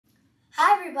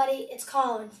Hi everybody, it's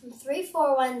Colin from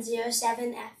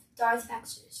 34107F, Darth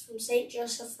Vexers from St.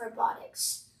 Joseph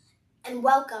Robotics, and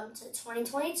welcome to the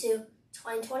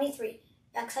 2022-2023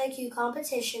 Vex IQ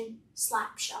competition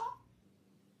Snapshot.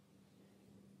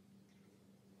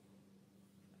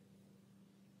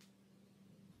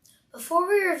 Before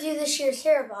we review this year's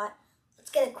Herobot,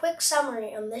 let's get a quick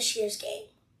summary on this year's game.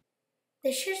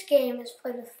 This year's game is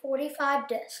played with 45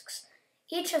 discs.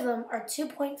 Each of them are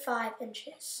 2.5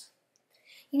 inches.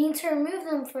 You need to remove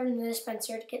them from the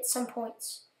dispenser to get some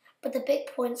points, but the big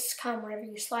points come whenever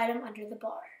you slide them under the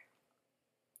bar.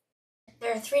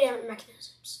 There are three different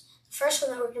mechanisms. The first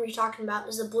one that we're going to be talking about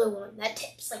is the blue one that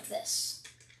tips like this.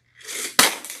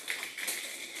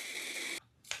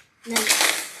 And then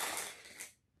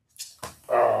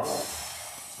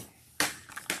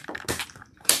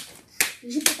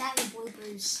you should put that in the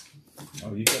bloopers.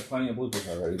 Oh, you got plenty of bloopers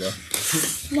already, though.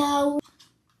 No.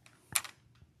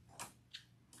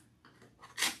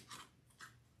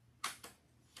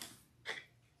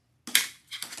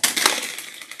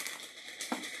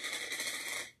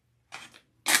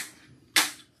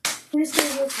 I'm just going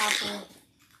to do a top one.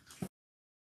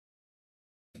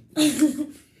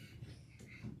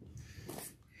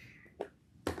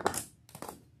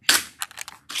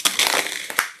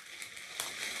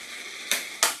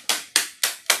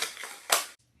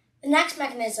 The next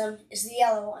mechanism is the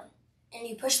yellow one, and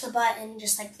you push the button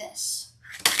just like this.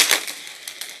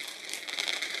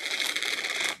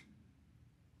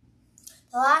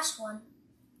 The last one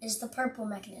is the purple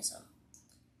mechanism.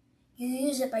 You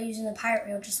use it by using the pirate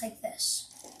wheel just like this.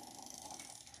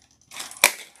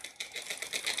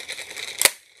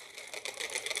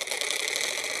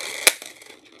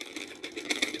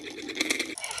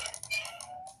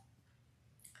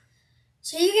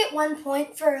 So you get 1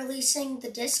 point for releasing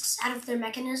the discs out of their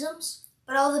mechanisms,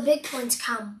 but all the big points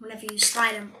come whenever you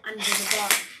slide them under the bar.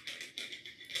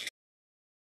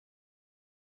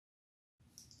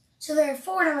 So there are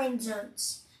 4 terrain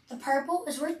zones. The purple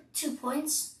is worth 2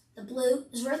 points, the blue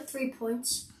is worth 3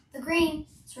 points, the green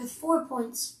is worth 4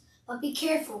 points, but be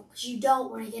careful because you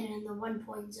don't want to get it in the 1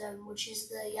 point zone, which is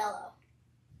the yellow.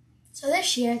 So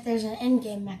this year there's an end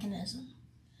game mechanism.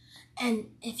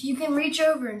 And if you can reach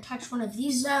over and touch one of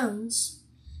these zones,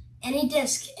 any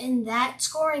disc in that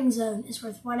scoring zone is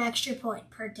worth 1 extra point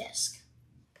per disc.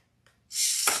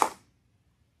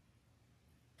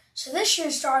 So this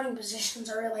year's starting positions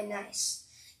are really nice.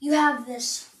 You have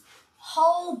this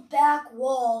whole back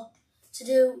wall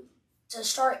to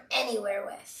start anywhere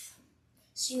with.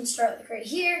 So you can start like right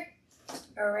here,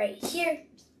 or right here,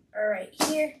 or right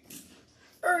here,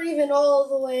 or even all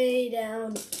the way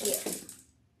down here.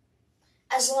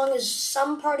 As long as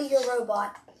some part of your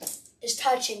robot is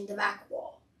touching the back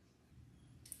wall.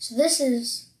 So this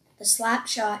is the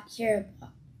Snapshot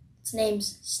Herobot. Its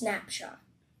name's Snapshot.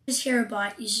 This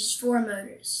Herobot uses 4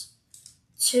 motors.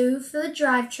 2 for the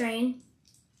drivetrain,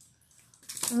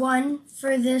 1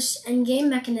 for this endgame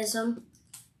mechanism,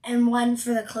 and 1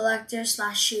 for the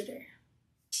collector/shooter.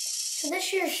 So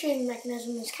this year's shooting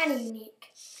mechanism is kind of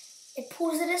unique. It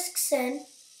pulls the discs in,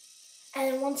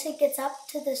 and then once it gets up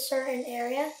to this certain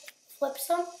area, flips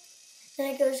them,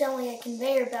 then it goes down like a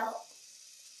conveyor belt.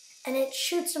 And it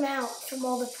shoots them out from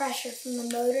all the pressure from the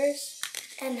motors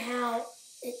and how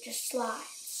it just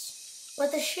slides.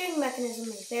 But the shooting mechanism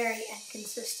is very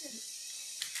inconsistent.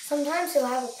 Sometimes it'll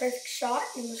have a perfect shot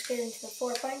and just get into the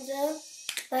 4-point zone,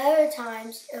 but other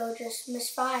times it'll just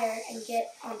misfire and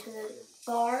get onto the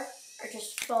bar or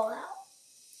just fall out.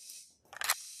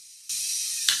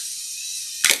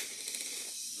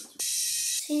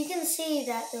 So you can see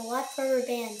that the left rubber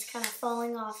band is kind of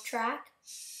falling off track,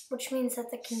 which means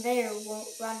that the conveyor won't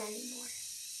run anymore.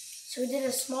 So we did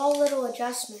a small little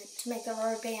adjustment to make the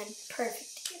rubber band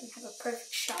perfect and have a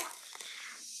perfect shot.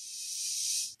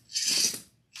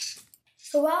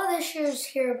 So while this year's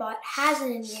Herobot has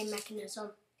an in-game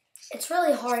mechanism, it's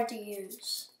really hard to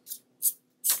use.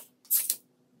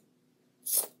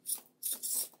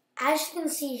 As you can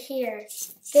see here,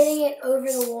 getting it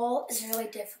over the wall is really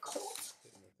difficult.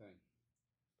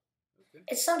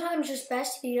 It's sometimes just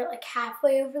best if you get like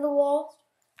halfway over the wall,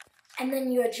 and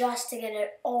then you adjust to get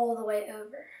it all the way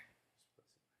over.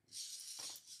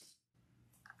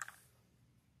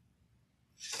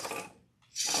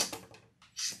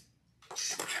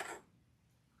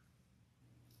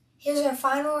 Here's our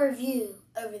final review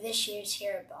over this year's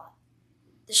Herobot.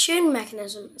 The shooting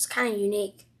mechanism is kind of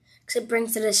unique because it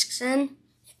brings the discs in,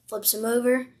 it flips them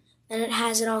over, and it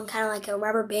has it on kind of like a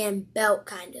rubber band belt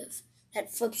kind of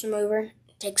that flips them over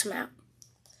and takes them out.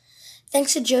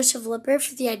 Thanks to Joseph Lipper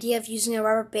for the idea of using a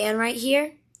rubber band right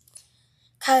here.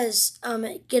 because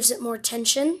it gives it more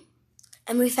tension,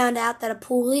 and we found out that a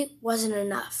pulley wasn't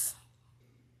enough.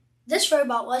 This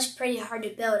robot was pretty hard to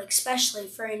build, especially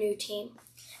for a new team.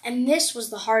 And this was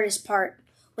the hardest part,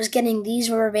 was getting these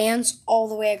rubber bands all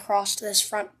the way across to this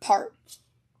front part.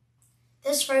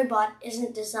 This robot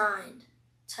isn't designed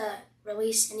to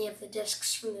release any of the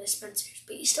discs from the dispensers,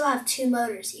 but you still have 2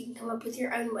 motors. You can come up with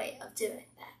your own way of doing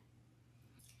that.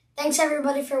 Thanks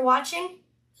everybody for watching.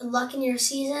 Good luck in your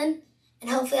season, and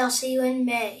hopefully I'll see you in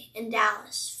May in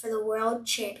Dallas for the World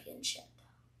Championship.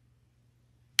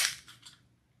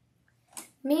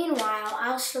 Meanwhile,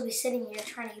 I'll still be sitting here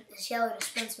trying to get this yellow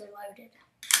dispenser loaded.